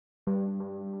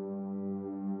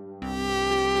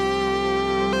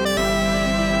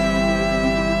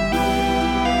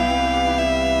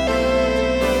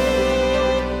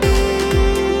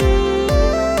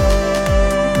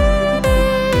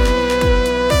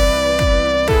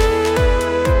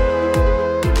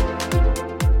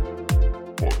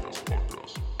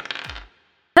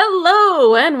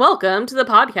Welcome to the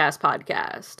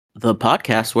podcast. The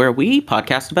podcast where we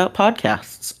podcast about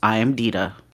podcasts. I am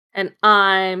Dita. And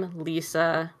I'm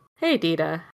Lisa. Hey,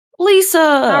 Dita. Lisa!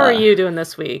 How are you doing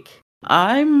this week?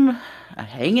 I'm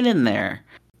hanging in there.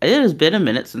 It has been a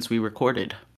minute since we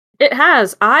recorded. It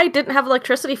has. I didn't have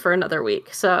electricity for another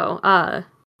week, so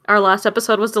our last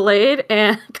episode was delayed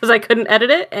and because I couldn't edit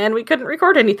it and we couldn't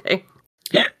record anything.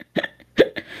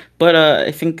 But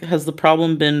I think, has the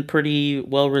problem been pretty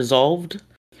well resolved?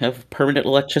 Have permanent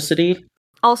electricity?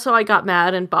 Also, I got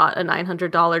mad and bought a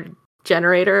 $900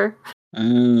 generator,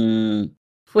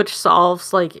 which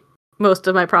solves, most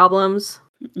of my problems.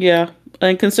 Yeah,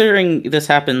 and considering this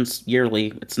happens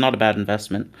yearly, it's not a bad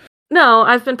investment. No,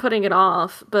 I've been putting it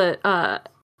off, but I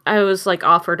was,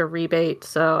 offered a rebate,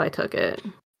 so I took it.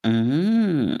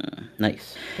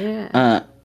 Nice. Yeah.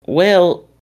 Well,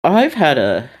 I've had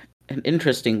an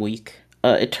interesting week.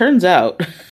 It turns out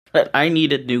that I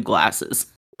needed new glasses.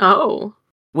 Oh.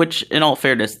 Which, in all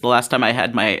fairness, the last time I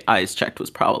had my eyes checked was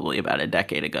probably about a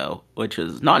decade ago, which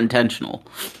is not intentional.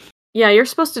 Yeah, you're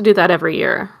supposed to do that every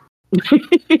year.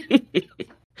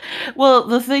 Well,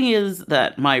 the thing is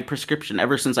that my prescription,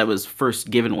 ever since I was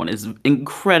first given one, is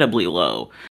incredibly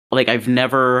low. I've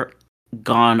never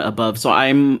gone above... So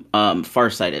I'm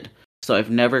farsighted. So I've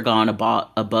never gone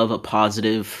above a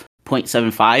positive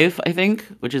 0.75, I think,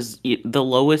 which is the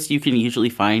lowest you can usually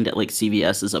find at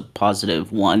CVS is a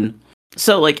positive 1.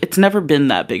 So it's never been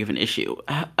that big of an issue.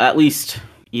 At least,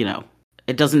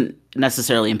 it doesn't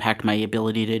necessarily impact my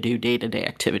ability to do day-to-day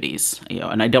activities,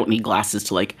 and I don't need glasses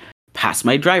to pass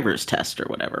my driver's test or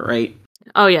whatever, right?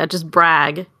 Oh yeah, just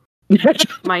brag.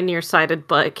 My nearsighted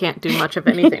butt can't do much of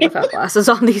anything without glasses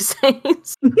on these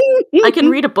things. I can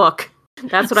read a book.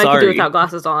 That's what I can do without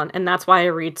glasses on, and that's why I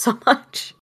read so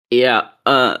much. Yeah,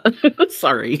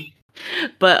 sorry.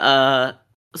 But,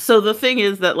 so the thing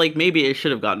is that, maybe I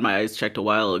should have gotten my eyes checked a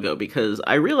while ago, because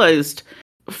I realized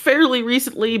fairly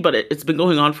recently, but it's been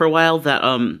going on for a while, that,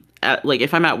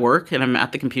 if I'm at work and I'm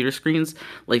at the computer screens,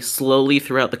 slowly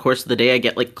throughout the course of the day, I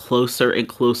get, closer and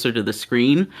closer to the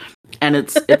screen. And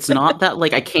it's not that,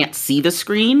 I can't see the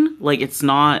screen. It's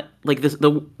not,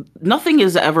 nothing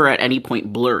is ever at any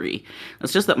point blurry.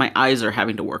 It's just that my eyes are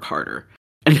having to work harder.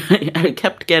 And I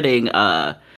kept getting,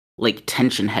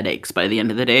 tension headaches by the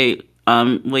end of the day,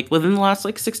 within the last,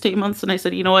 6 to 8 months. And I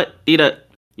said, you know what, Dita,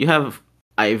 you have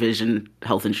eye vision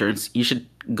health insurance. You should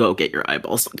go get your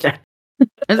eyeballs looked at.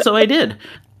 And so I did.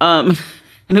 And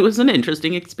it was an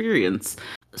interesting experience.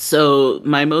 So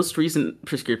my most recent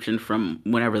prescription from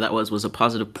whenever that was a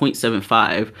positive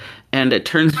 0.75. And it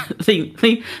turns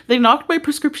they knocked my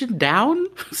prescription down.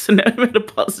 So now I'm at a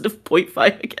positive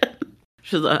 0.5 again.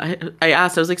 I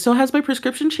asked, I was like, so has my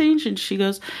prescription changed? And she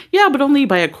goes, yeah, but only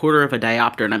by a quarter of a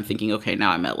diopter. And I'm thinking, okay,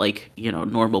 now I'm at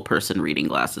normal person reading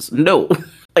glasses. No,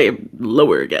 I am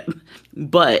lower again.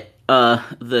 But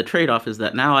the trade-off is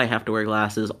that now I have to wear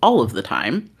glasses all of the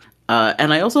time.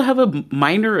 And I also have a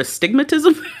minor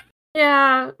astigmatism.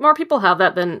 Yeah, more people have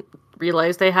that than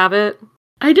realize they have it.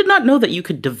 I did not know that you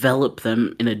could develop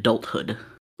them in adulthood.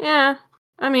 Yeah,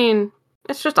 I mean,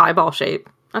 it's just eyeball shape.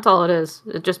 That's all it is.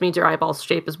 It just means your eyeball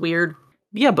shape is weird.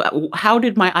 Yeah, but how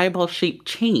did my eyeball shape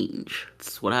change?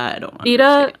 That's what I don't understand.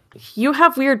 Ida, you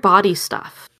have weird body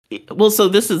stuff. Well, so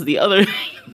this is the other...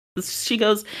 She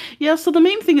goes, yeah, so the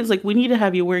main thing is, we need to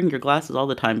have you wearing your glasses all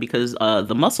the time because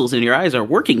the muscles in your eyes are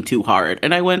working too hard.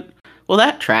 And I went, well,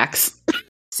 that tracks.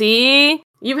 See?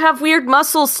 You have weird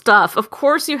muscle stuff. Of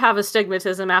course you have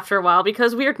astigmatism after a while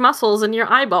because weird muscles in your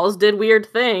eyeballs did weird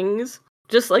things.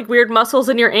 Just like weird muscles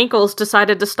in your ankles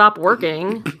decided to stop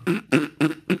working.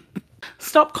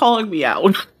 Stop calling me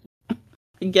out.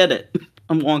 I get it.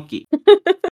 I'm wonky.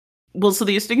 Well, so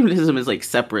the astigmatism is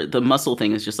separate. The muscle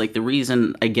thing is just the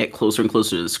reason I get closer and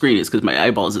closer to the screen is because my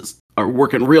eyeballs are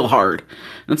working real hard.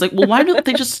 And it's well, why don't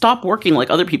they just stop working like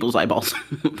other people's eyeballs?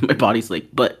 My body's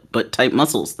but tight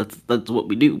muscles. That's what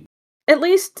we do. At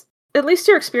least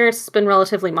your experience has been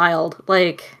relatively mild.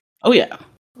 Oh yeah.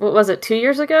 What was it, 2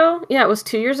 years ago? Yeah, it was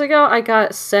 2 years ago. I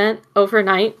got sent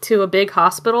overnight to a big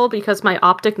hospital because my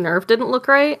optic nerve didn't look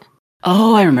right.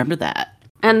 Oh, I remember that.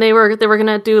 And they were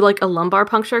gonna do a lumbar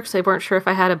puncture because they weren't sure if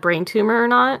I had a brain tumor or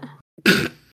not.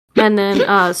 And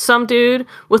then some dude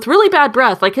with really bad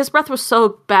breath, his breath was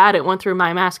so bad it went through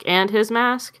my mask and his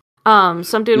mask.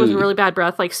 Some dude with really bad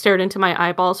breath stared into my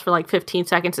eyeballs for 15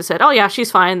 seconds and said, "Oh yeah,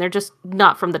 she's fine. They're just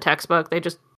not from the textbook. They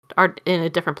just are in a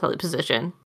different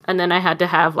position." And then I had to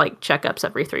have checkups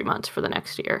every 3 months for the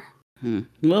next year.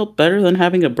 Well, better than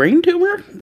having a brain tumor?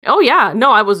 Oh yeah,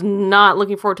 no, I was not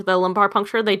looking forward to the lumbar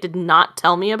puncture. They did not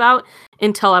tell me about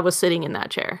until I was sitting in that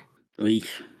chair.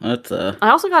 That's I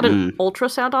also got an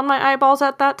ultrasound on my eyeballs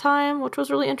at that time, which was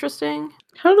really interesting.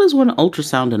 How does one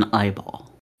ultrasound an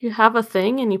eyeball? You have a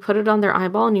thing and you put it on their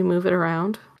eyeball and you move it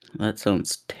around. That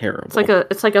sounds terrible.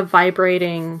 It's like a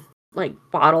vibrating like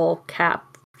bottle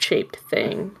cap shaped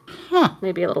thing. Huh.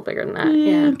 Maybe a little bigger than that.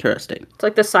 Yeah. Interesting. It's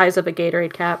like the size of a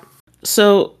Gatorade cap.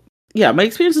 So, yeah, my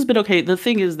experience has been okay. The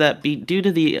thing is that due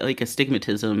to the like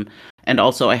astigmatism, and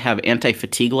also I have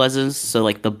anti-fatigue lenses, so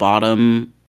like the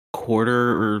bottom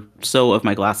quarter or so of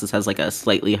my glasses has like a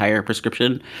slightly higher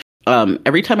prescription.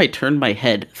 Every time I turn my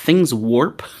head, things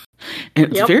warp,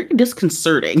 and it's very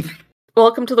disconcerting.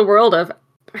 Welcome to the world of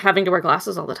having to wear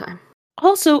glasses all the time.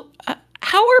 Also,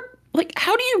 how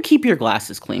do you keep your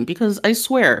glasses clean? Because I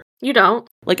swear, you don't.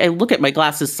 Like, I look at my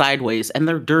glasses sideways and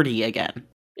they're dirty again.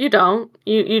 You don't.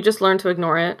 You just learn to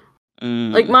ignore it.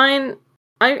 Like mine,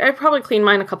 I probably clean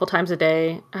mine a couple times a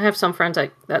day. I have some friends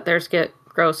that theirs get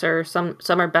grosser. Some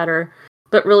are better.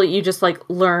 But really, you just like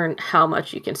learn how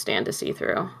much you can stand to see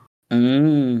through.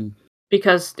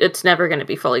 Because it's never going to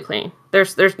be fully clean.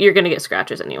 You're going to get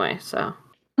scratches anyway. So.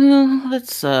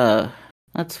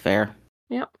 That's fair.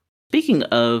 Yep. Speaking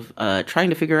of trying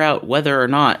to figure out whether or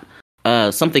not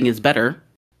something is better,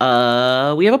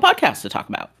 we have a podcast to talk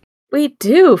about. We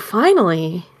do,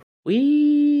 finally.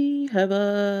 We have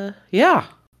yeah.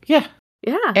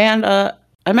 And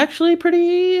I'm actually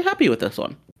pretty happy with this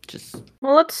one.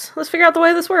 Well, let's figure out the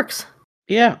way this works.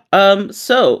 Yeah.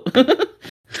 So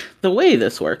the way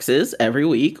this works is every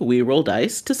week we roll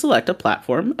dice to select a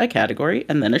platform, a category,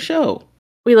 and then a show.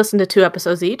 We listen to 2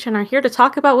 episodes each and are here to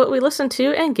talk about what we listened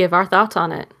to and give our thoughts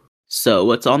on it. So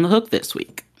what's on the hook this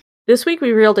week? This week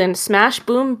we reeled in Smash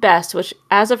Boom Best, which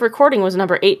as of recording was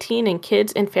number 18 in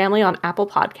Kids and Family on Apple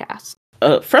Podcasts.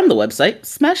 From the website,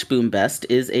 Smash Boom Best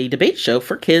is a debate show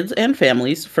for kids and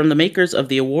families from the makers of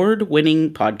the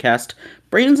award-winning podcast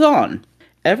Brains On.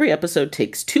 Every episode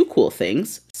takes 2 cool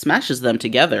things, smashes them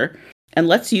together, and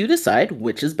lets you decide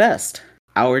which is best.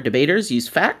 Our debaters use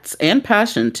facts and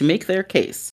passion to make their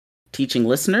case, teaching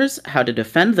listeners how to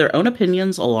defend their own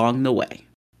opinions along the way.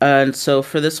 And so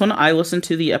for this one, I listened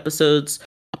to the episodes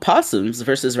Opossums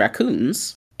versus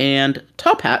Raccoons and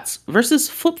Top Hats versus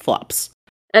Flip-Flops.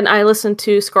 And I listened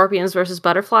to Scorpions versus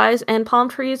Butterflies and Palm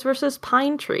Trees versus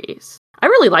Pine Trees. I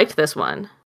really liked this one.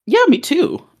 Yeah, me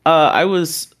too. I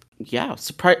was,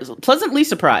 pleasantly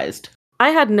surprised. I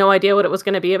had no idea what it was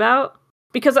going to be about.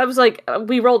 Because I was like,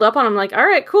 we rolled up on him like, all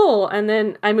right, cool. And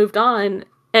then I moved on.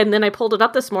 And then I pulled it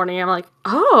up this morning. And I'm like,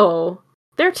 oh,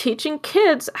 they're teaching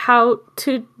kids how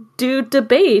to do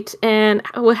debate and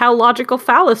how logical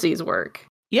fallacies work.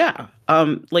 Yeah.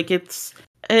 It's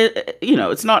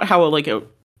not how a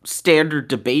standard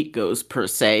debate goes per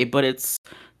se, but it's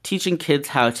teaching kids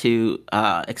how to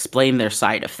explain their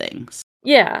side of things.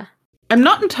 Yeah. I'm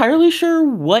not entirely sure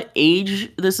what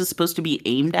age this is supposed to be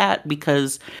aimed at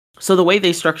because... So the way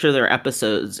they structure their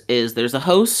episodes is there's a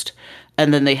host,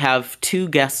 and then they have 2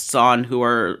 guests on who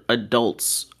are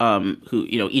adults, who,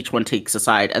 each one takes a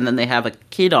side, and then they have a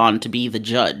kid on to be the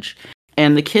judge.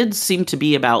 And the kids seem to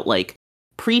be about,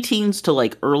 preteens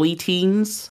to, early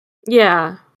teens.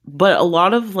 Yeah. But a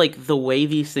lot of, the way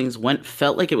these things went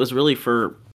felt like it was really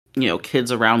for,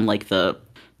 kids around, the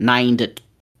 9 to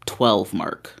 12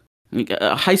 mark.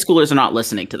 High schoolers are not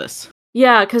listening to this.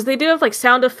 Yeah, because they do have,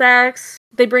 sound effects.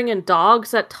 They bring in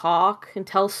dogs that talk and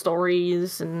tell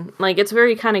stories, and, it's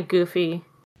very kind of goofy.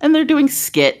 And they're doing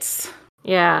skits.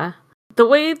 Yeah. The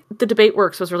way the debate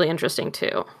works was really interesting,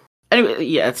 too. Anyway,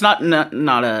 yeah, it's not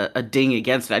a ding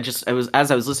against it.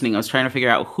 As I was listening, I was trying to figure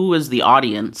out who is the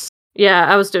audience. Yeah,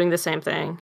 I was doing the same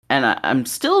thing. And I'm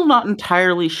still not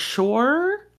entirely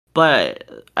sure,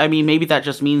 but, maybe that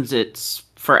just means it's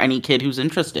for any kid who's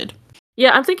interested.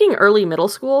 Yeah, I'm thinking early middle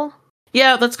school.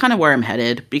 Yeah, that's kind of where I'm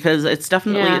headed, because it's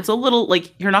definitely, it's a little,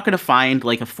 you're not going to find, a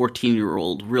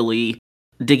 14-year-old really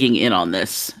digging in on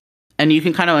this. And you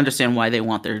can kind of understand why they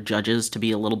want their judges to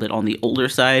be a little bit on the older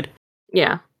side.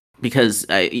 Yeah. Because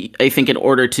I think in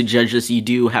order to judge this, you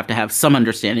do have to have some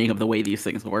understanding of the way these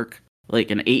things work.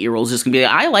 An 8-year-old's just going to be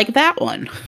like, I like that one.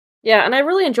 Yeah, and I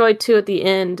really enjoyed, too, at the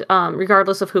end,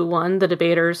 regardless of who won, the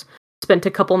debaters spent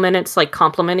a couple minutes,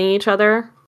 complimenting each other,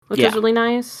 which is really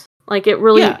nice. It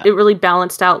really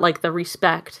balanced out, the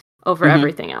respect over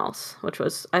everything else, which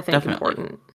was, I think,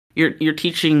 important. You're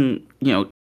teaching,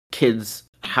 kids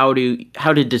how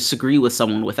to disagree with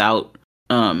someone without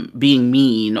being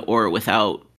mean or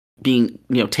without being,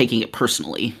 taking it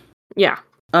personally. Yeah.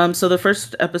 So the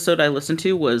first episode I listened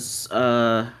to was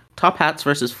Top Hats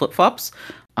versus Flip-Flops.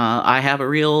 I have a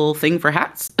real thing for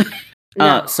hats.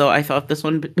 No. So I thought this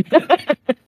one...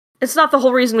 It's not the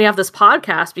whole reason we have this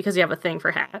podcast, because you have a thing for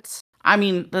hats. I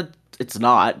mean, it's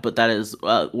not, but that is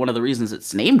one of the reasons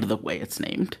it's named the way it's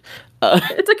named.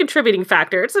 It's a contributing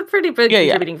factor. It's a pretty big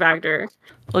contributing factor.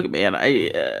 Look, man, I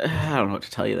don't know what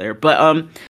to tell you there, but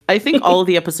I think all of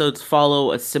the episodes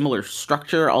follow a similar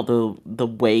structure, although the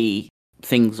way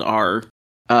things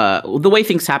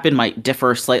happen might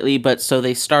differ slightly. But so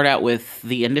they start out with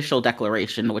the initial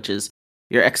declaration, which is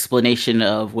your explanation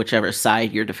of whichever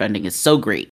side you're defending is so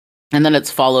great, and then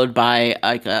it's followed by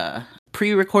like a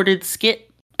pre-recorded skit,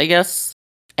 I guess.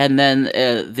 And then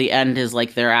the end is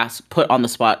like they're put on the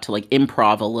spot to like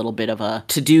improv a little bit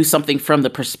to do something from the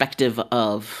perspective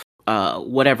of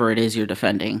whatever it is you're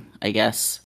defending, I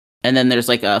guess. And then there's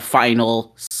like a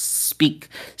final speak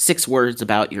 6 words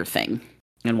about your thing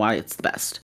and why it's the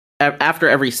best. After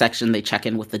every section, they check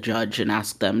in with the judge and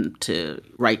ask them to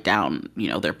write down,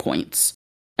 their points.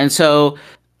 And so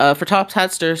for Top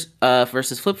Hats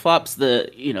versus Flip Flops,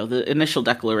 the initial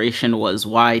declaration was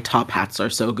why Top Hats are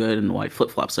so good and why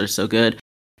Flip Flops are so good,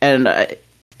 and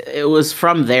it was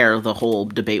from there the whole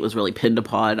debate was really pinned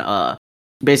upon.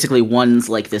 Basically, one's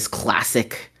like this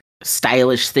classic,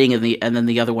 stylish thing, and then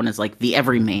the other one is like the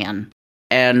everyman,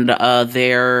 and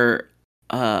they're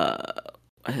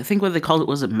I think what they called it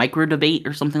was a micro debate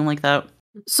or something like that.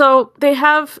 So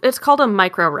it's called a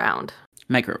micro round.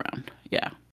 Micro round, yeah.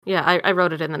 Yeah, I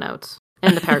wrote it in the notes,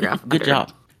 in the paragraph. Good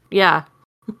job. Yeah.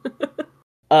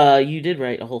 You did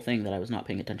write a whole thing that I was not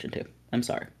paying attention to. I'm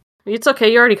sorry. It's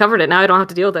okay, you already covered it. Now I don't have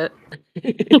to deal with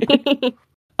it.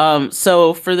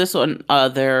 So for this one,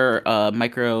 their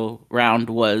micro round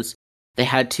was they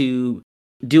had to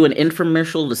do an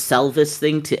infomercial to sell this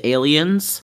thing to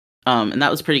aliens. And that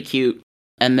was pretty cute.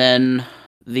 And then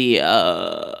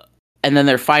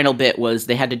their final bit was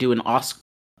they had to do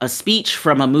a speech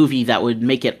from a movie that would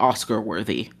make it Oscar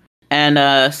worthy.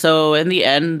 And so in the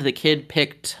end, the kid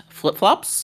picked Flip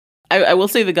Flops. I will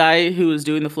say the guy who was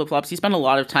doing the Flip Flops, he spent a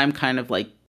lot of time kind of like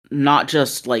not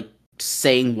just like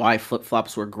saying why Flip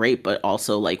Flops were great, but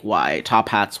also like why Top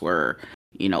Hats were,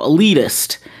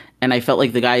 elitist. And I felt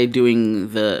like the guy doing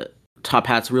the Top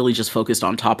Hats really just focused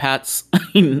on Top Hats.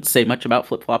 He didn't say much about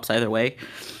Flip Flops either way.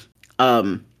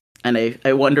 And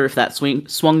I wonder if that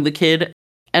swung the kid.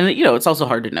 And, it's also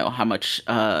hard to know how much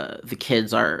the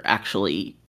kids are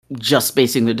actually just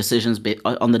basing their decisions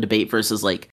on the debate versus,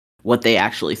 like, what they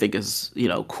actually think is,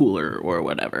 cooler or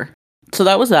whatever. So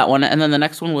that was that one. And then the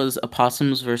next one was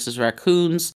opossums versus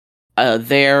raccoons.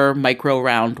 Their micro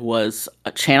round was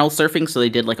channel surfing. So they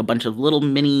did, like, a bunch of little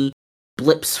mini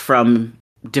blips from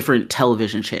different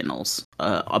television channels,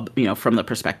 from the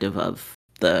perspective of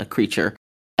the creature.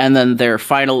 And then their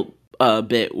final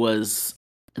bit was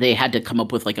they had to come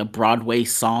up with like a Broadway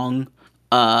song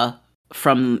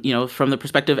from the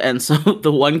perspective. And so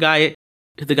the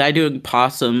guy doing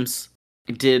possums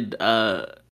did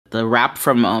the rap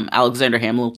from Alexander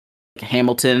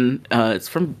Hamilton. It's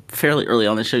from fairly early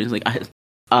on the show. He's like,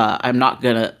 I'm not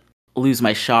gonna lose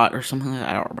my shot or something like that.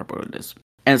 I don't remember what it is.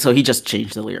 And so he just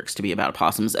changed the lyrics to be about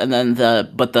possums. And then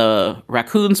the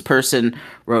raccoons person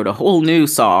wrote a whole new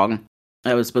song.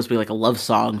 That was supposed to be like a love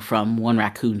song from one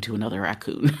raccoon to another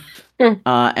raccoon.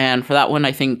 And for that one,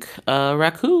 I think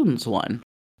raccoons won.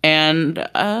 And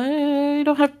I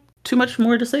don't have too much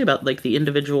more to say about like the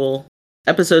individual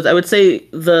episodes. I would say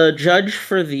the judge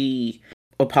for the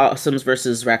opossums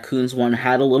versus raccoons one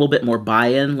had a little bit more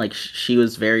buy-in. Like she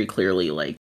was very clearly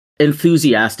like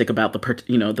enthusiastic about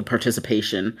the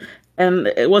participation. And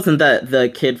it wasn't that the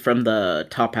kid from the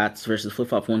Top Hats versus Flip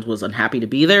Flop ones was unhappy to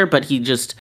be there, but he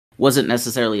just wasn't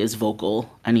necessarily as vocal,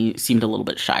 and he seemed a little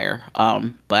bit shyer.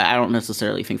 But I don't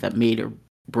necessarily think that made or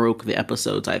broke the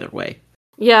episodes either way.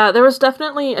 Yeah, there was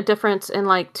definitely a difference in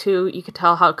you could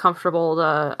tell how comfortable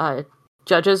the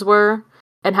judges were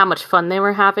and how much fun they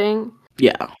were having.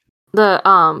 Yeah. The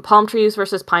palm trees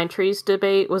versus pine trees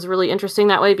debate was really interesting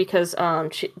that way because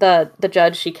the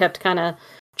judge, she kept kind of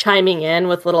chiming in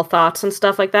with little thoughts and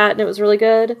stuff like that, and it was really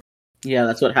good. Yeah,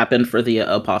 that's what happened for the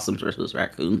opossums versus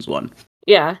raccoons one.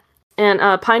 Yeah, and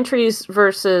pine trees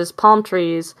versus palm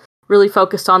trees really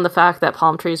focused on the fact that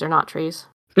palm trees are not trees.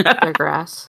 They're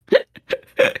grass.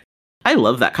 I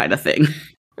love that kind of thing.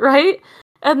 Right?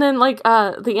 And then,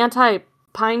 the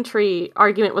anti-pine tree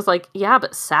argument was like, yeah,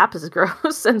 but sap is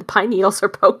gross and pine needles are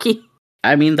pokey.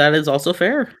 I mean, that is also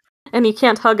fair. And you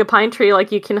can't hug a pine tree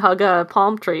like you can hug a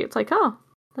palm tree. It's like, oh,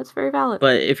 that's very valid.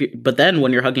 But then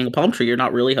when you're hugging a palm tree, you're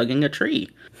not really hugging a tree.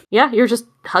 Yeah, you're just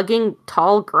hugging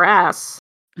tall grass.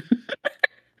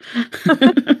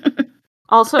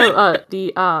 Also, I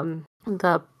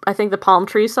think the palm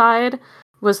tree side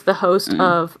was the host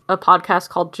of a podcast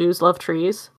called Jews Love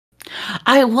Trees.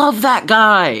 I love that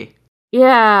guy.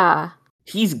 Yeah.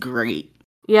 He's great.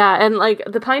 Yeah, and like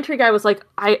the Pine Tree guy was like,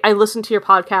 I listened to your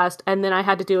podcast and then I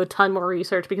had to do a ton more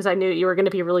research because I knew you were going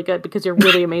to be really good because you're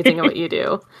really amazing at what you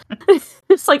do.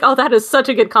 It's like, oh, that is such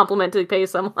a good compliment to pay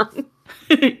someone.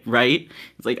 Right?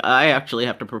 It's like, I actually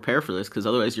have to prepare for this because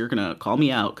otherwise you're going to call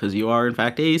me out because you are, in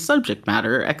fact, a subject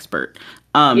matter expert.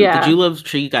 The Julep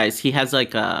Tree guys, he has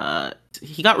like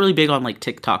he got really big on like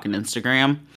TikTok and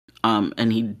Instagram.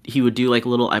 And he would do like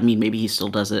little, I mean, maybe he still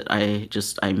does it.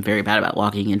 I'm very bad about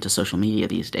logging into social media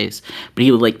these days. But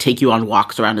he would like take you on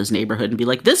walks around his neighborhood and be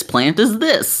like, this plant is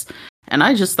this. And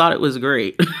I just thought it was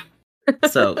great.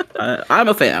 So I'm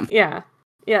a fan. Yeah.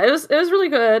 Yeah, it was really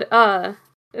good.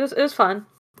 It was fun.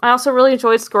 I also really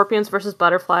enjoyed Scorpions versus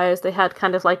Butterflies. They had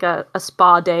kind of like a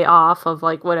spa day off of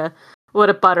like what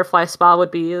a butterfly spa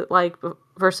would be like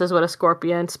versus what a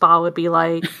scorpion spa would be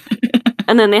like.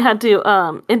 And then they had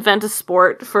to invent a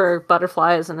sport for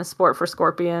butterflies and a sport for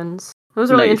scorpions. It was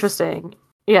really interesting.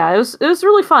 Yeah, it was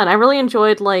really fun. I really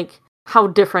enjoyed like how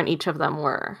different each of them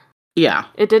were. Yeah.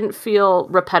 It didn't feel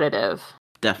repetitive.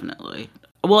 Definitely.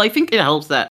 Well, I think it helps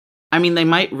that, I mean, they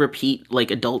might repeat like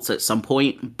adults at some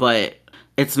point, but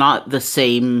it's not the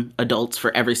same adults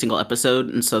for every single episode.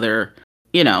 And so they're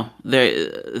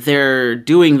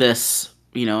doing this,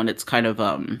 and it's kind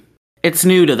of, it's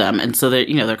new to them. And so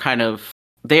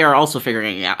they are also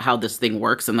figuring out how this thing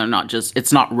works, and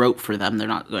it's not rote for them. They're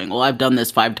not going, well, I've done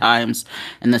this 5 times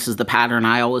and this is the pattern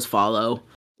I always follow.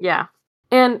 Yeah.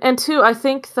 And two, I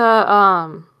think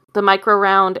the micro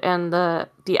round and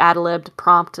the ad-libbed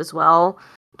prompt as well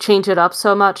change it up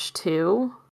so much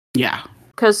too. Yeah.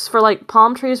 Because for like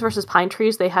palm trees versus pine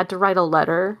trees, they had to write a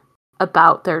letter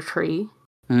about their tree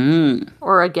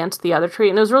or against the other tree.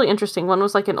 And it was really interesting. One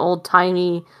was like an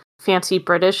old-timey, fancy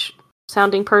British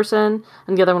sounding person,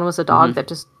 and the other one was a dog that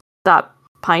just thought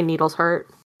pine needles hurt.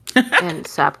 And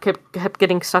sap kept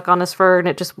getting stuck on his fur, and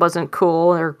it just wasn't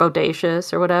cool or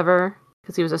bodacious or whatever.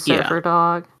 Because he was a surfer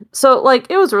dog. So, like,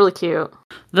 it was really cute.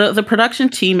 The production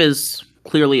team is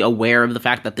clearly aware of the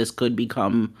fact that this could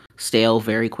become stale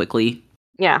very quickly.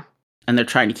 Yeah. And they're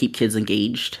trying to keep kids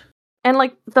engaged. And,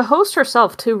 like, the host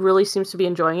herself, too, really seems to be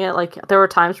enjoying it. Like, there were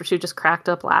times where she just cracked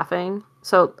up laughing.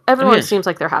 So, everyone seems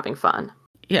like they're having fun.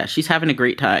 Yeah, she's having a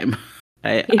great time.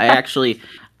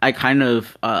 I kind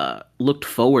of looked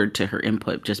forward to her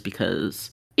input just because,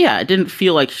 it didn't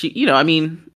feel like she,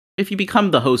 if you become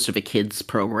the host of a kids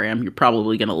program, you're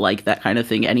probably going to like that kind of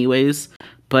thing anyways.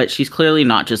 But she's clearly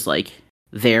not just like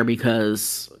there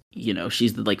because,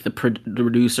 she's the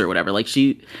producer or whatever. Like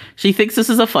she thinks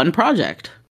this is a fun project.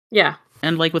 Yeah.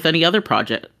 And like with any other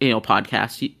project,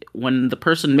 podcast, when the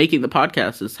person making the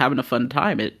podcast is having a fun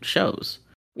time, it shows.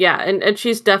 Yeah. And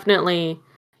she's definitely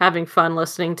having fun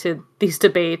listening to these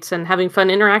debates and having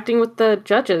fun interacting with the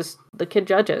judges, the kid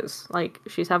judges. Like,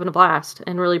 she's having a blast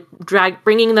and really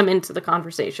bringing them into the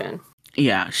conversation.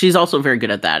 Yeah, she's also very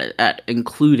good at that, at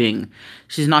including,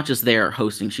 she's not just there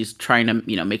hosting, she's trying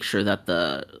to, make sure that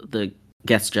the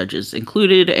guest judge is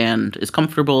included and is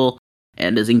comfortable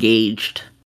and is engaged.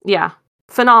 Yeah,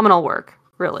 phenomenal work,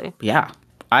 really. Yeah,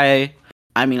 I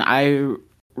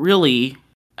really,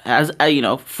 as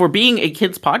for being a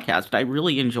kids podcast, I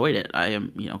really enjoyed it. I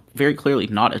am, very clearly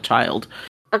not a child.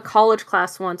 A college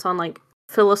class once on like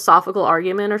philosophical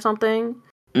argument or something,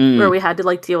 where we had to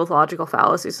like deal with logical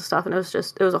fallacies and stuff, and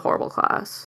it was a horrible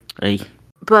class. Hey.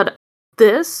 But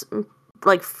this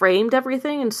like framed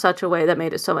everything in such a way that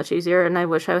made it so much easier, and I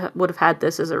wish I would have had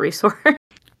this as a resource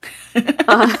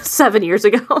 7 years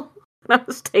ago when I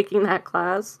was taking that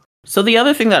class. So the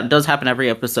other thing that does happen every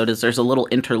episode is there's a little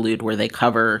interlude where they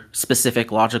cover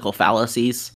specific logical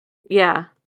fallacies. Yeah.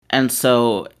 And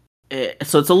so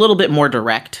it's a little bit more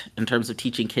direct in terms of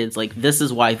teaching kids, like, this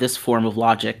is why this form of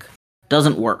logic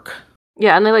doesn't work.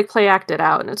 Yeah, and they like play act it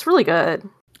out, and it's really good.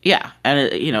 Yeah, and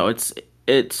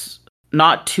it's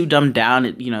not too dumbed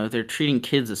down. They're treating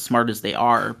kids as smart as they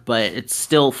are, but it's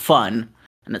still fun,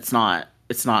 and it's not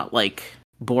like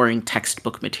boring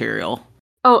textbook material.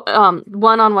 Oh,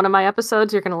 one of my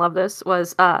episodes, you're gonna love this,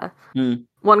 was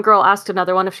one girl asked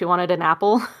another one if she wanted an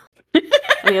apple, and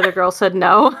the other girl said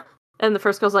no, and the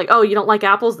first girl's like, "Oh, you don't like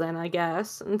apples then, I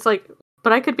guess." And it's like,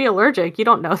 "But I could be allergic. You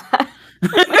don't know that."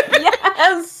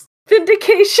 Yes,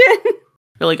 vindication.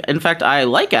 You're like, in fact, I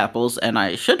like apples, and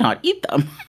I should not eat them.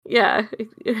 Yeah,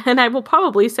 and I will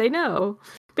probably say no.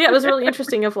 But yeah, it was really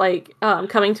interesting of like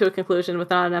coming to a conclusion with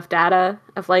not enough data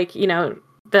of like, the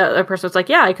other person was like,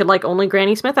 yeah, I could like only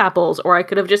Granny Smith apples, or I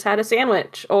could have just had a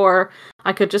sandwich, or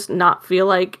I could just not feel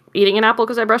like eating an apple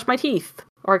because I brushed my teeth,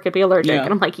 or I could be allergic. Yeah.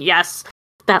 And I'm like, yes,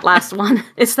 that last one.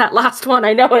 It's that last one.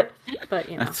 I know it. But,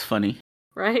 That's funny.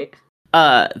 Right?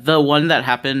 The one that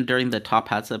happened during the Top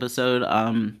Hats episode,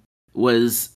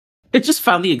 was, it just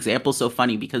found the example so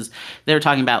funny because they were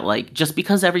talking about, like, just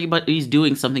because everybody's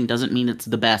doing something doesn't mean it's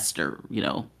the best or, you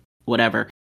know, whatever.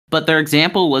 But their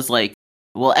example was like,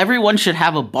 well, everyone should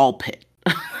have a ball pit.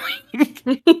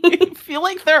 I feel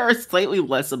like there are slightly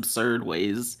less absurd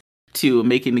ways to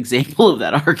make an example of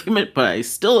that argument, but I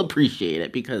still appreciate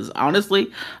it because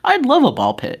honestly, I'd love a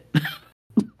ball pit.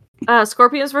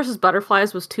 Scorpions versus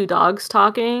Butterflies was two dogs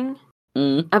talking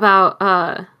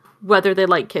about whether they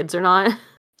like kids or not.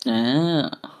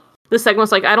 Ah. The segment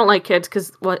was like, I don't like kids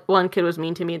because one kid was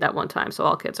mean to me that one time, so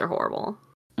all kids are horrible.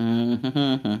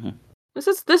 Mm-hmm. This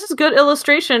is good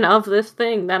illustration of this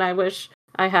thing that I wish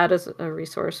I had as a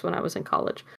resource when I was in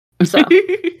college. So,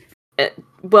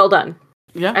 well done.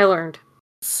 Yeah. I learned.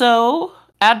 So,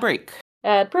 ad break.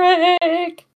 Ad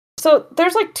break! So,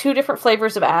 there's like two different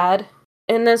flavors of ad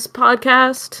in this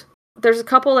podcast. There's a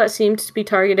couple that seem to be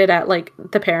targeted at like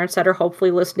the parents that are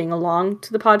hopefully listening along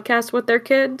to the podcast with their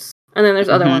kids. And then there's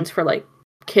other ones for like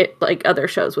other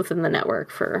shows within the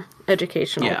network for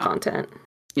educational content.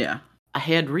 Yeah.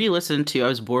 I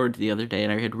was bored the other day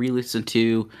and I had re-listened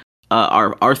to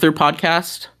our Arthur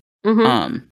podcast.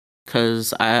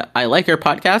 Because I like our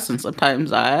podcast and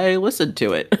sometimes I listen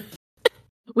to it.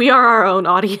 We are our own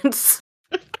audience.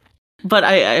 But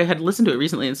I had listened to it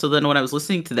recently, and so then when I was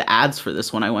listening to the ads for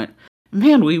this one, I went,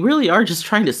 man, we really are just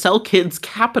trying to sell kids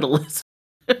capitalism.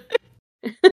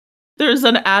 There's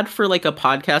an ad for like a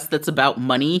podcast that's about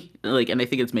money, like, and I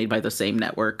think it's made by the same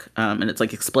network, and it's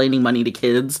like explaining money to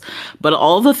kids. But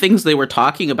all the things they were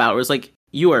talking about was like,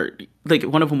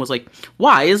 one of them was like,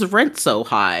 why is rent so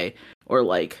high? Or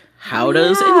like, how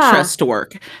does interest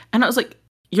work? And I was like,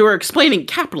 you're explaining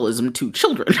capitalism to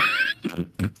children.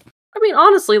 I mean,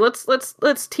 honestly,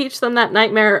 let's teach them that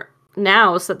nightmare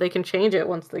now so that they can change it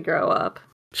once they grow up.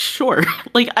 Sure.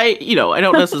 Like, I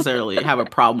don't necessarily have a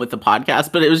problem with the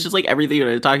podcast, but it was just like everything that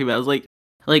I was talking about was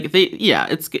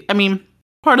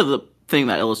part of the thing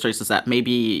that illustrates is that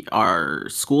maybe our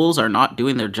schools are not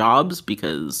doing their jobs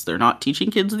because they're not teaching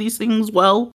kids these things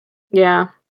well. Yeah.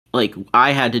 Like,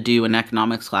 I had to do an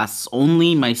economics class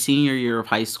only my senior year of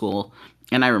high school,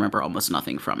 and I remember almost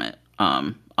nothing from it.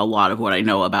 A lot of what I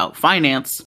know about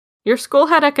finance. Your school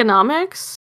had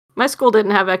economics? My school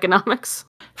didn't have economics.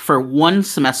 For one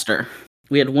semester.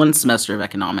 We had one semester of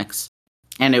economics.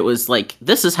 And it was like,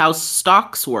 this is how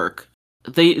stocks work.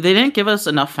 They didn't give us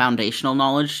enough foundational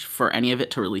knowledge for any of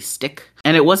it to really stick.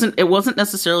 And it wasn't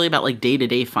necessarily about like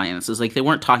day-to-day finances. Like, they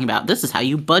weren't talking about this is how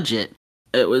you budget.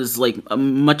 It was like a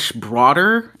much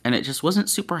broader, and it just wasn't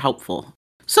super helpful.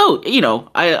 So,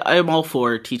 I'm all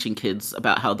for teaching kids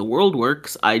about how the world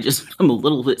works. I'm a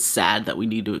little bit sad that we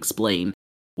need to explain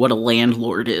what a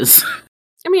landlord is.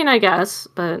 I mean, I guess,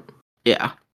 but...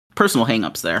 Yeah. Personal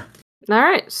hang-ups there. All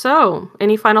right, so,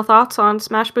 any final thoughts on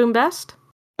Smash Boom Best?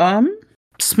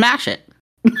 Smash it.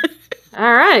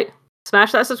 All right.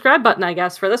 Smash that subscribe button, I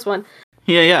guess, for this one.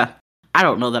 Yeah. I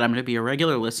don't know that I'm going to be a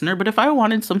regular listener, but if I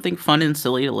wanted something fun and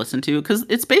silly to listen to, because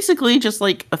it's basically just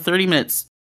like a 30 minutes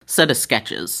set of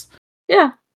sketches.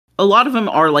 Yeah. A lot of them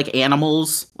are like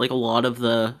animals. Like, a lot of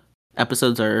the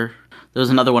episodes are... There was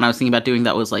another one I was thinking about doing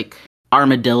that was like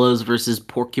armadillos versus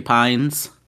porcupines.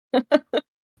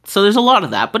 So there's a lot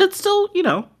of that, but it's still,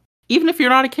 even if you're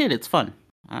not a kid, it's fun.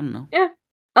 I don't know. Yeah.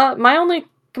 My only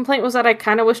complaint was that I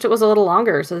kind of wished it was a little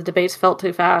longer, so the debates felt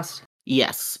too fast.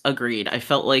 Yes, agreed. I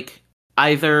felt like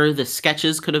either the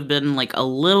sketches could have been like a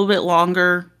little bit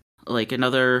longer, like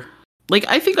another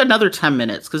 10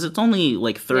 minutes, because it's only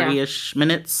like 30-ish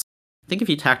minutes. I think if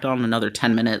you tacked on another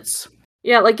 10 minutes.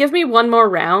 Yeah, like give me one more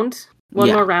round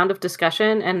of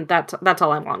discussion, and that's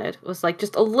all I wanted. Was like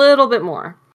just a little bit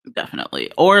more.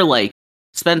 Definitely. Or like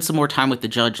spend some more time with the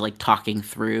judge, like talking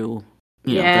through,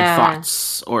 their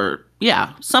thoughts, or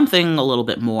something a little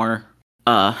bit more.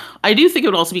 I do think it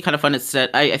would also be kind of fun instead.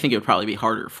 I think it would probably be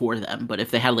harder for them, but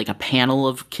if they had like a panel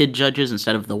of kid judges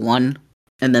instead of the one,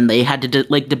 and then they had to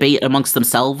debate amongst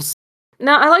themselves.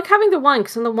 No, I like having the one,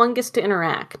 because then the one gets to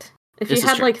interact. If you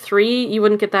had like three, you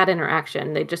wouldn't get that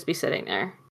interaction. They'd just be sitting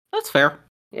there. That's fair.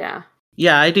 Yeah.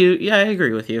 Yeah, I do. Yeah, I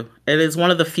agree with you. It is one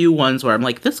of the few ones where I'm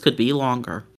like, this could be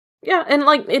longer. Yeah, and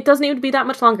like, it doesn't even be that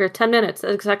much longer. 10 minutes.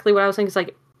 That's exactly what I was thinking. It's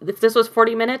like, if this was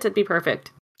 40 minutes, it'd be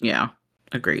perfect. Yeah,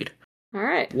 agreed. All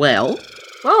right. Well,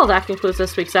 that concludes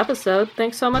this week's episode.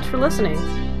 Thanks so much for listening.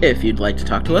 If you'd like to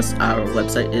talk to us, our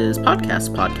website is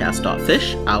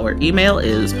podcast.fish. Our email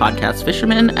is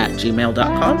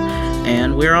podcastfisherman@gmail.com.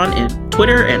 And we're on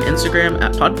Twitter and Instagram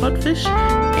at podpodfish.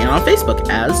 And on Facebook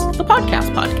as The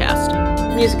Podcast Podcast.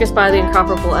 Music is by the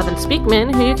incomparable Evan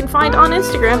Speakman, who you can find on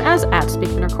Instagram as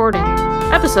 @SpeakmanRecording.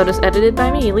 Episode is edited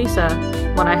by me, Lisa,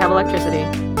 when I have electricity.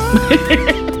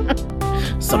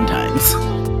 Sometimes.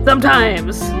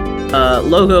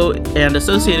 Logo and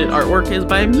associated artwork is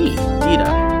by me,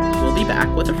 Dita. We'll be back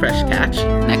with a fresh catch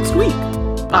next week.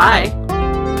 Bye.